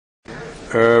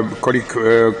colleague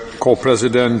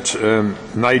co-president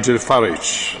Nigel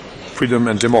Farage, Freedom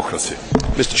and Democracy.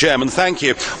 Mr. Chairman, thank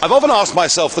you. I've often asked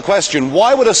myself the question,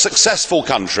 why would a successful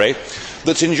country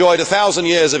that's enjoyed 1,000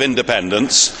 years of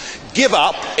independence give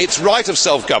up its right of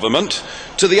self-government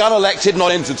to the unelected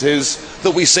non-entities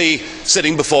that we see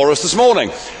sitting before us this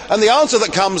morning? And the answer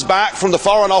that comes back from the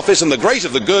Foreign Office and the great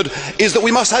of the good is that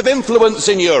we must have influence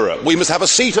in Europe. We must have a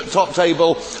seat at the top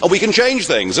table and we can change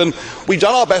things. And we've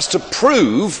done our best to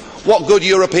prove what good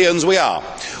Europeans we are.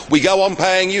 We go on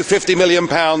paying you £50 million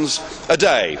a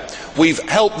day. We've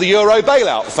helped the Euro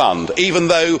bailout fund, even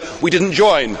though we didn't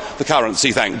join the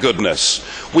currency, thank goodness.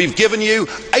 We've given you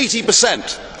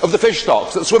 80% of the fish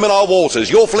stocks that swim in our waters.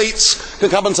 Your fleets can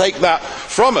come and take that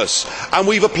from us. And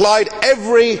we've applied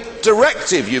every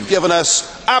directive you've given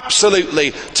us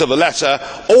absolutely to the letter,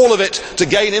 all of it to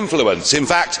gain influence. In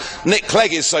fact, Nick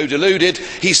Clegg is so deluded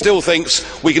he still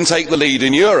thinks we can take the lead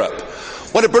in Europe.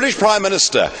 When a British Prime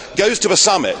Minister goes to a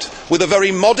summit with a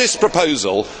very modest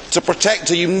proposal to protect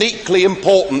a uniquely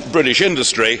important British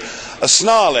industry, a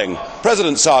snarling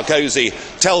President Sarkozy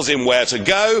tells him where to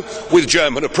go, with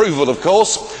German approval of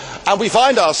course, and we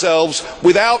find ourselves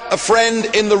without a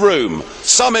friend in the room,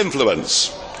 some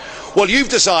influence. Well, you've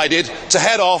decided to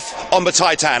head off on the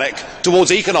Titanic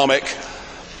towards economic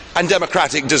and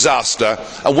democratic disaster,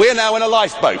 and we're now in a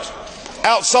lifeboat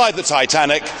outside the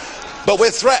Titanic, but we're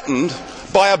threatened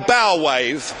by a bow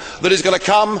wave that is going to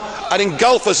come and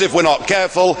engulf us if we're not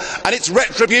careful, and it's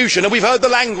retribution, and we've heard the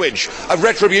language of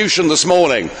retribution this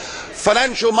morning.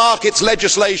 Financial markets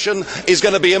legislation is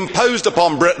going to be imposed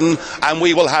upon Britain and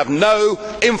we will have no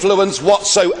influence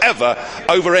whatsoever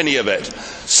over any of it.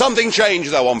 Something changed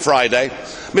though on Friday.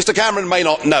 Mr Cameron may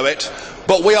not know it,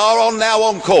 but we are now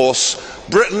on course.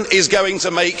 Britain is going to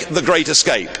make the great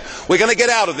escape. We're going to get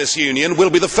out of this union. We'll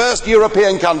be the first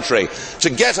European country to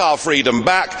get our freedom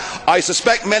back. I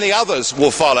suspect many others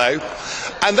will follow.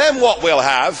 And then what we'll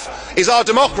have is our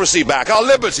democracy back, our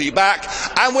liberty back,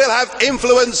 and we'll have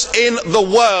influence in the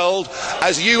world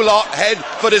as you lot head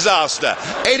for disaster.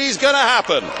 It is going to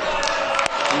happen.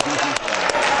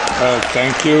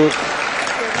 Thank you.